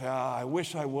late. You say, I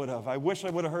wish I would have. I wish I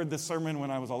would have heard this sermon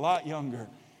when I was a lot younger.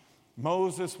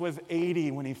 Moses was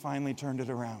 80 when he finally turned it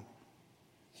around.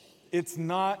 It's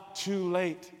not too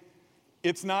late.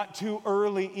 It's not too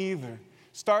early either.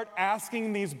 Start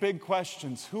asking these big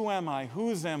questions. Who am I?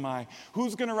 Whose am I?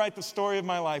 Who's going to write the story of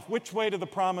my life? Which way to the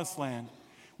promised land?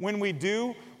 When we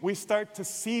do, we start to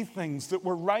see things that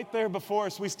were right there before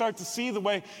us. We start to see the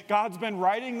way God's been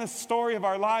writing the story of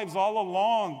our lives all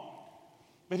along.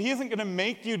 But He isn't going to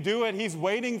make you do it. He's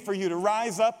waiting for you to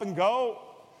rise up and go,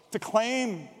 to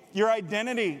claim your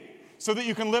identity, so that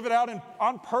you can live it out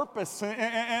on purpose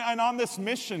and on this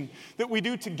mission that we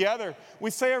do together. We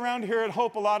say around here at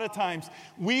Hope a lot of times,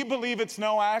 we believe it's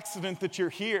no accident that you're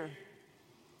here.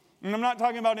 And I'm not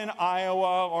talking about in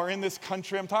Iowa or in this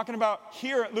country. I'm talking about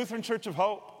here at Lutheran Church of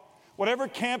Hope. Whatever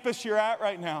campus you're at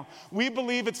right now, we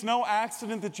believe it's no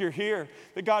accident that you're here,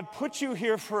 that God put you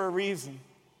here for a reason.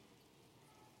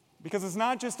 Because it's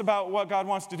not just about what God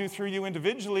wants to do through you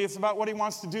individually, it's about what He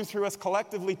wants to do through us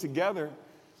collectively together.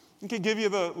 I could give you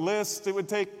the list. It would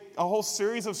take a whole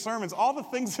series of sermons, all the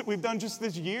things that we've done just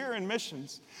this year in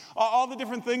missions, all the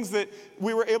different things that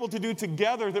we were able to do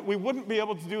together that we wouldn't be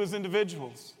able to do as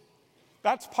individuals.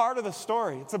 That's part of the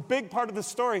story. It's a big part of the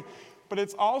story, but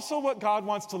it's also what God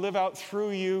wants to live out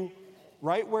through you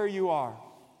right where you are,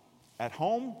 at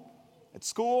home, at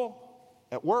school,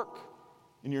 at work,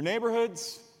 in your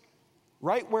neighborhoods,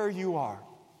 right where you are.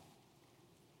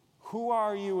 Who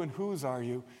are you and whose are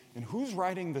you, and who's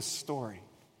writing the story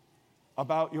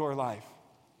about your life?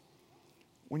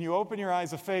 When you open your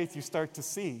eyes of faith, you start to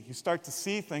see. You start to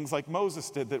see things like Moses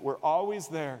did that were always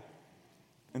there.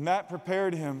 And that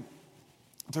prepared him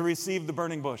to receive the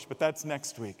burning bush. But that's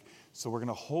next week. So we're going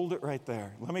to hold it right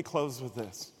there. Let me close with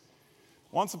this.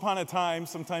 Once upon a time,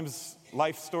 sometimes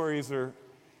life stories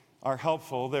are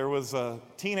helpful. There was a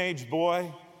teenage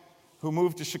boy who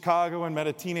moved to Chicago and met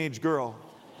a teenage girl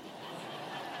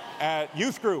at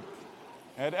youth group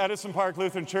at Edison Park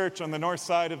Lutheran Church on the north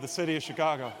side of the city of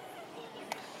Chicago.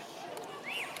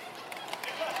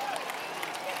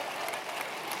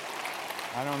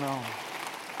 I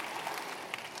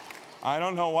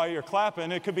don't know why you're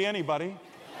clapping. It could be anybody.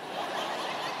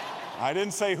 I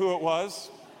didn't say who it was.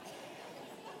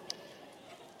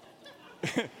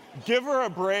 Give her a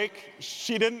break.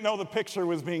 She didn't know the picture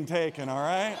was being taken, all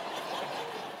right?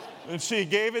 And she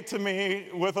gave it to me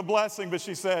with a blessing, but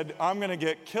she said, I'm going to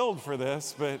get killed for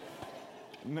this, but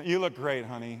you look great,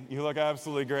 honey. You look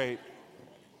absolutely great.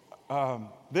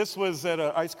 This was at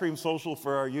an ice cream social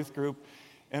for our youth group,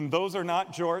 and those are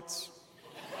not jorts.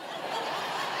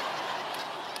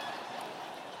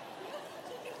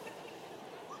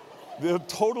 They're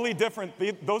totally different.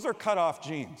 Those are cut-off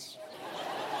jeans.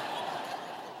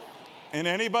 And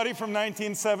anybody from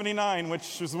 1979,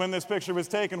 which was when this picture was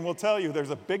taken, will tell you there's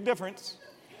a big difference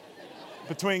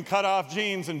between cut-off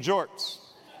jeans and jorts,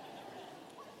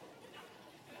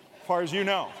 as far as you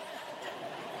know.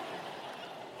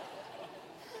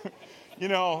 You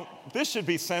know, this should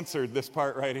be censored, this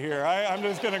part right here. I'm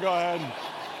just going to go ahead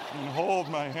and hold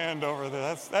my hand over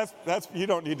this. That's, you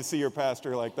don't need to see your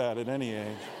pastor like that at any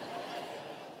age.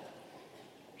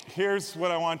 Here's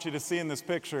what I want you to see in this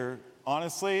picture,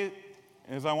 honestly,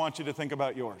 is I want you to think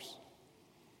about yours.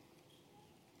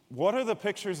 What are the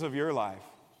pictures of your life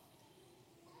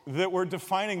that were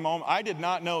defining moments? I did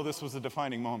not know this was a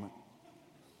defining moment.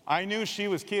 I knew she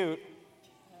was cute.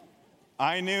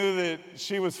 I knew that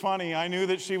she was funny. I knew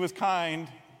that she was kind.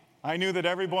 I knew that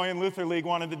every boy in Luther League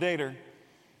wanted to date her.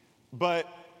 But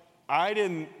I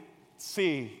didn't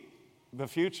see the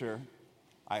future.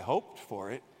 I hoped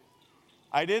for it.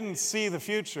 I didn't see the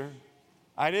future.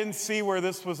 I didn't see where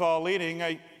this was all leading.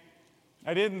 I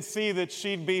didn't see that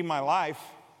she'd be my life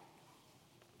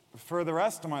for the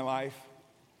rest of my life.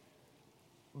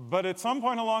 But at some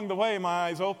point along the way, my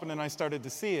eyes opened and I started to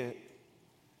see it.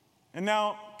 And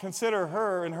now consider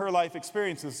her and her life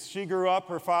experiences. She grew up,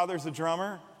 her father's a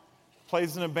drummer,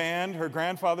 plays in a band. Her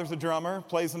grandfather's a drummer,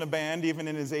 plays in a band even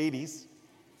in his 80s.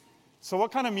 So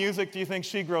what kind of music do you think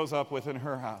she grows up with in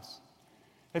her house?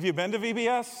 Have you been to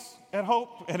VBS at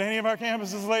Hope at any of our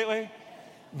campuses lately?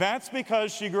 That's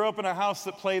because she grew up in a house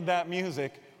that played that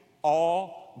music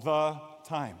all the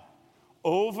time.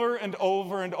 Over and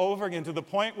over and over again, to the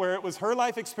point where it was her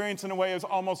life experience in a way as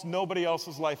almost nobody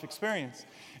else's life experience.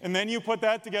 And then you put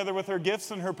that together with her gifts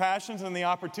and her passions and the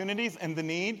opportunities and the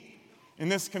need in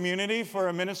this community for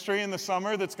a ministry in the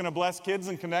summer that's going to bless kids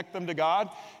and connect them to God,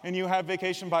 and you have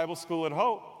Vacation Bible School at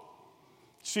Hope.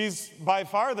 She's by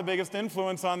far the biggest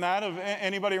influence on that of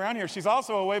anybody around here. She's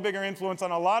also a way bigger influence on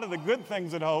a lot of the good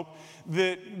things at Hope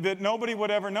that nobody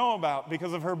would ever know about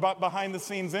because of her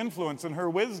behind-the-scenes influence and her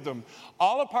wisdom.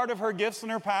 All a part of her gifts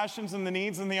and her passions and the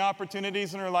needs and the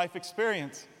opportunities in her life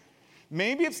experience.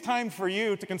 Maybe it's time for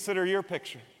you to consider your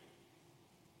picture.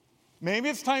 Maybe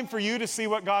it's time for you to see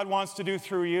what God wants to do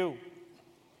through you.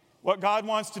 What God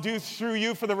wants to do through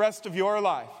you for the rest of your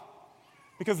life.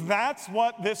 Because that's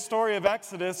what this story of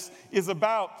Exodus is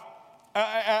about.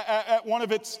 At one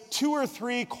of its 2 or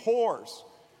 3 cores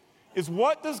is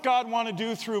what does God want to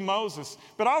do through Moses?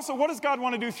 But also, what does God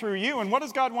want to do through you? And what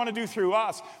does God want to do through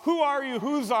us? Who are you?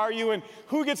 Whose are you? And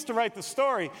who gets to write the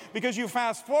story? Because you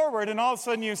fast forward and all of a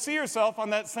sudden you see yourself on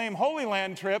that same Holy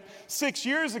Land trip 6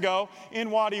 years ago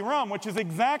in Wadi Rum, which is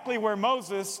exactly where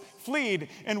Moses fled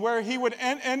and where he would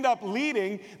end up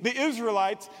leading the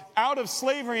Israelites out of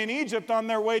slavery in Egypt on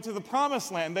their way to the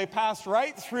Promised Land. They passed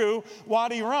right through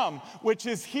Wadi Rum, which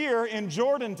is here in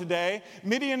Jordan today.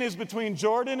 Midian is between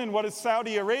Jordan and what is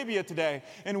Saudi Arabia today.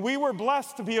 And we were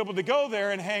blessed to be able to go there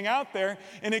and hang out there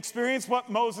and experience what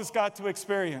Moses got to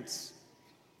experience.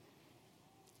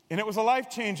 And it was a life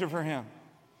changer for him.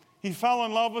 He fell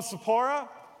in love with Zipporah,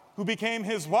 who became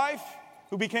his wife,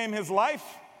 who became his life.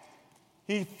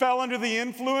 He fell under the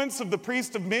influence of the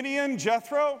priest of Midian,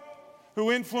 Jethro,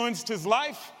 who influenced his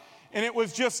life. And it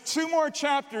was just 2 more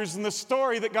chapters in the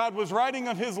story that God was writing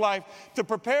of his life to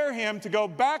prepare him to go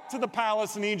back to the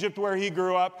palace in Egypt where he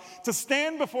grew up, to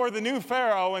stand before the new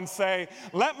Pharaoh and say,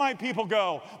 let my people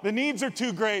go. The needs are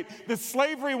too great. The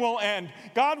slavery will end.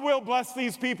 God will bless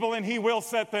these people and he will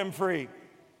set them free.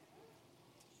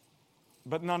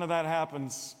 But none of that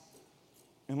happens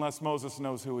unless Moses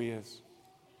knows who he is.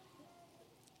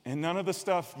 And none of the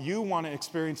stuff you want to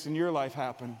experience in your life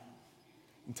happen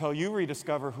until you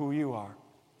rediscover who you are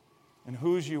and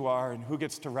whose you are and who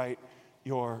gets to write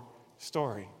your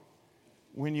story.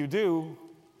 When you do,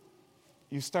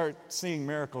 you start seeing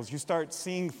miracles. You start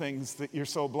seeing things that you're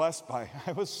so blessed by.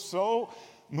 I was so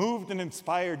moved and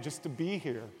inspired just to be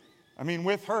here. I mean,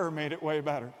 with her made it way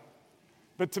better.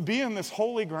 But to be in this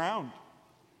holy ground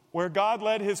where God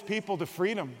led his people to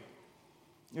freedom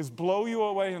is blow you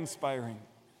away inspiring.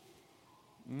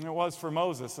 And it was for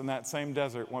Moses in that same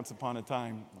desert once upon a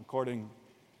time, according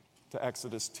to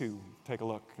Exodus 2. Take a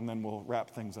look, and then we'll wrap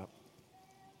things up.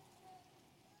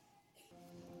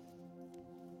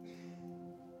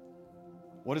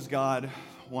 What does God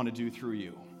want to do through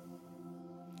you?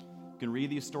 You can read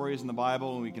these stories in the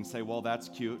Bible, and we can say, well, that's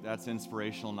cute, that's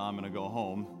inspirational, now I'm going to go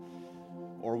home.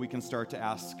 Or we can start to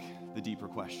ask the deeper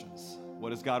questions. What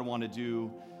does God want to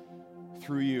do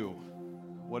through you?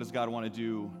 What does God want to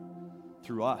do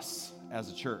through us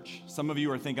as a church? Some of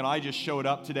you are thinking, I just showed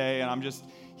up today and I'm just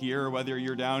here, whether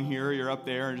you're down here or you're up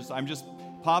there, and I'm just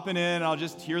popping in, I'll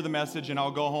just hear the message and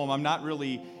I'll go home. I'm not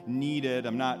really needed.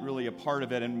 I'm not really a part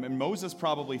of it. And Moses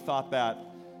probably thought that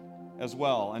as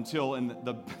well until in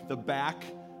the back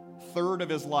third of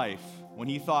his life, when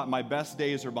he thought my best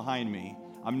days are behind me.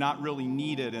 I'm not really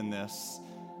needed in this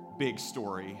big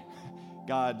story.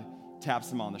 God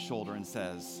taps him on the shoulder and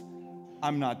says,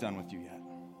 I'm not done with you yet.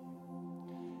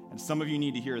 And some of you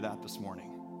need to hear that this morning.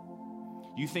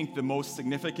 You think the most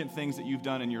significant things that you've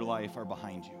done in your life are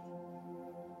behind you.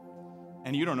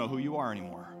 And you don't know who you are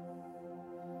anymore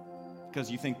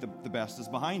because you think the best is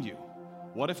behind you.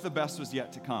 What if the best was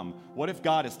yet to come? What if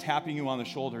God is tapping you on the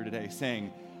shoulder today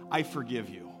saying, I forgive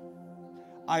you.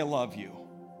 I love you.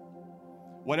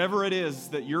 Whatever it is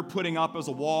that you're putting up as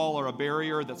a wall or a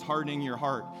barrier that's hardening your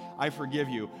heart, I forgive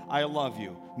you. I love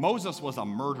you. Moses was a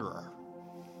murderer.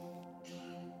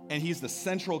 And he's the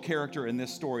central character in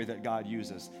this story that God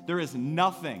uses. There is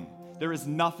nothing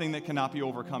that cannot be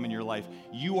overcome in your life.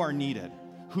 You are needed.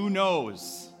 Who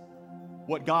knows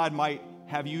what God might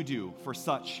have you do for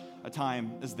such a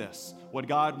time as this? What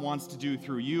God wants to do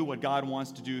through you, what God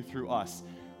wants to do through us.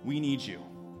 We need you.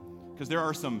 Because there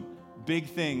are some big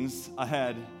things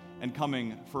ahead and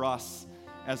coming for us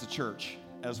as a church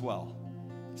as well.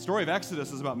 The story of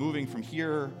Exodus is about moving from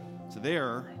here to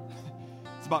there.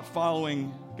 It's about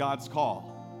following God's call.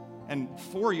 And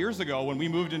 4 years ago, when we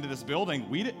moved into this building,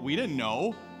 we didn't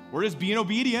know. We're just being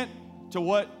obedient to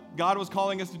what God was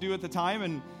calling us to do at the time.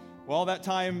 And, well, that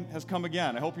time has come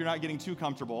again. I hope you're not getting too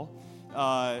comfortable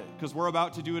because we're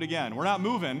about to do it again. We're not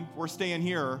moving. We're staying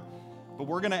here. But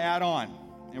we're going to add on,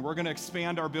 and we're going to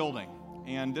expand our building.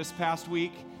 And this past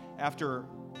week, after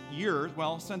years,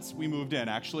 well, since we moved in,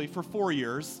 actually, for 4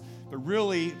 years, but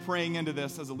really praying into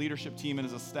this as a leadership team and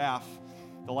as a staff,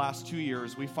 the last 2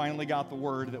 years, we finally got the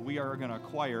word that we are going to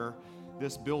acquire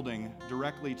this building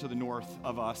directly to the north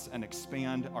of us and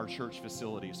expand our church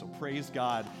facility. So praise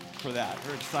God for that.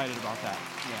 We're excited about that.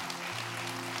 Yeah.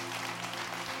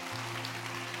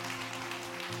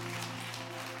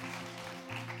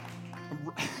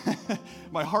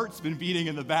 My heart's been beating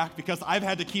in the back because I've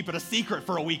had to keep it a secret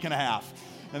for a week and a half.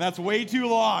 And that's way too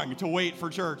long to wait for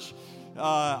church.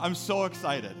 I'm so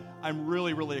excited. I'm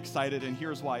really, really excited, and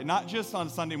here's why. Not just on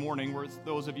Sunday morning, where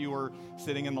those of you are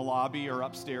sitting in the lobby or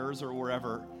upstairs or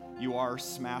wherever you are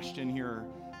smashed in here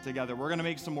together. We're going to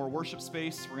make some more worship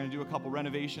space. We're going to do a couple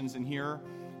renovations in here,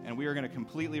 and we are going to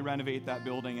completely renovate that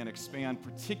building and expand,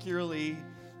 particularly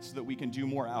so that we can do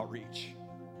more outreach,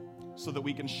 so that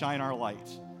we can shine our light,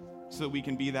 so that we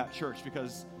can be that church.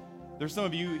 Because there's some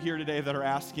of you here today that are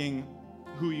asking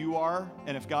who you are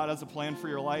and if God has a plan for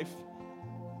your life.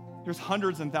 There's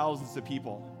hundreds and thousands of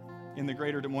people in the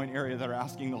greater Des Moines area that are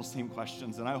asking those same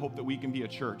questions, and I hope that we can be a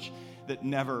church that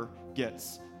never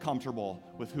gets comfortable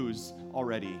with who's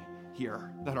already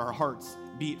here, that our hearts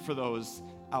beat for those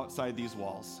outside these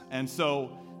walls. And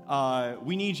so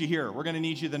we need you here. We're going to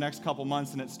need you the next couple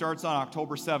months, and it starts on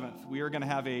October 7th. We are going to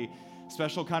have a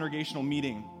special congregational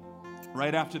meeting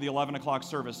right after the 11 o'clock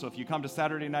service. So if you come to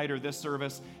Saturday night or this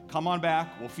service, come on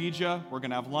back. We'll feed you. We're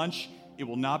going to have lunch. It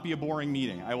will not be a boring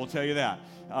meeting, I will tell you that.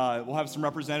 We'll have some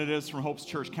representatives from Hope's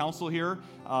Church Council here.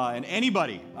 And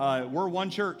anybody, we're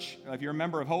one church. If you're a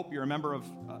member of Hope, you're a member of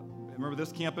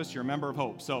this campus, you're a member of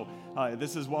Hope. So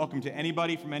this is welcome to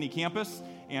anybody from any campus.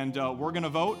 And we're going to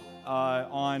vote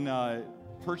on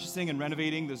purchasing and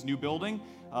renovating this new building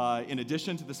in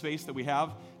addition to the space that we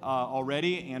have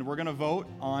already. And we're going to vote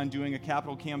on doing a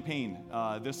capital campaign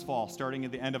this fall, starting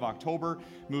at the end of October,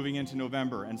 moving into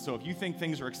November. And so if you think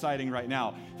things are exciting right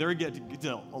now, they're going to get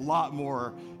a lot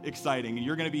more exciting. And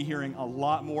you're going to be hearing a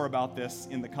lot more about this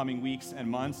in the coming weeks and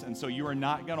months. And so you are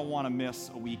not going to want to miss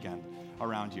a weekend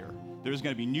around here. There's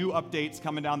going to be new updates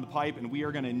coming down the pipe, and we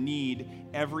are going to need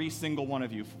every single one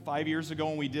of you. 5 years ago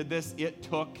when we did this, it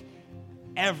took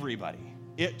everybody.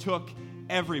 It took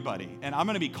everybody. And I'm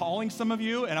going to be calling some of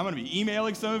you, and I'm going to be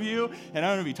emailing some of you, and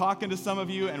I'm going to be talking to some of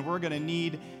you, and we're going to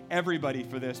need everybody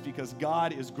for this because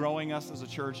God is growing us as a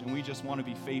church, and we just want to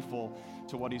be faithful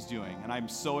to what He's doing. And I'm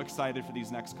so excited for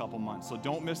these next couple months. So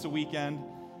don't miss a weekend.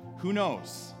 Who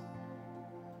knows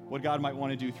what God might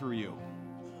want to do through you,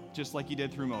 just like He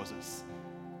did through Moses.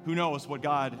 Who knows what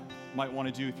God might want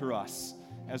to do through us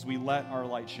as we let our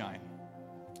light shine.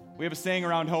 We have a saying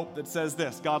around Hope that says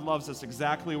this: God loves us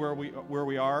exactly where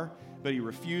we are, but He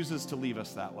refuses to leave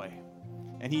us that way.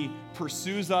 And He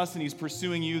pursues us, and He's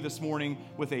pursuing you this morning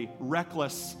with a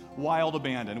reckless, wild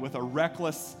abandon, with a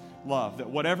reckless love, that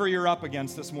whatever you're up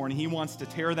against this morning, He wants to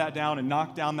tear that down and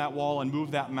knock down that wall and move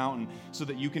that mountain so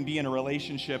that you can be in a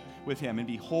relationship with Him and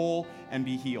be whole and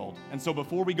be healed. And so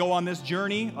before we go on this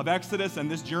journey of Exodus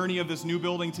and this journey of this new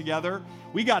building together,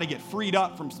 we got to get freed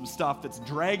up from some stuff that's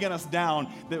dragging us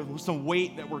down, some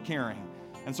weight that we're carrying.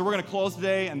 And so we're going to close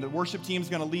today, and the worship team's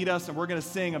going to lead us, and we're going to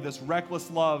sing of this reckless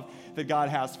love that God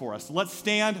has for us. So let's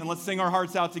stand and let's sing our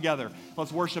hearts out together.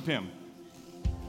 Let's worship Him.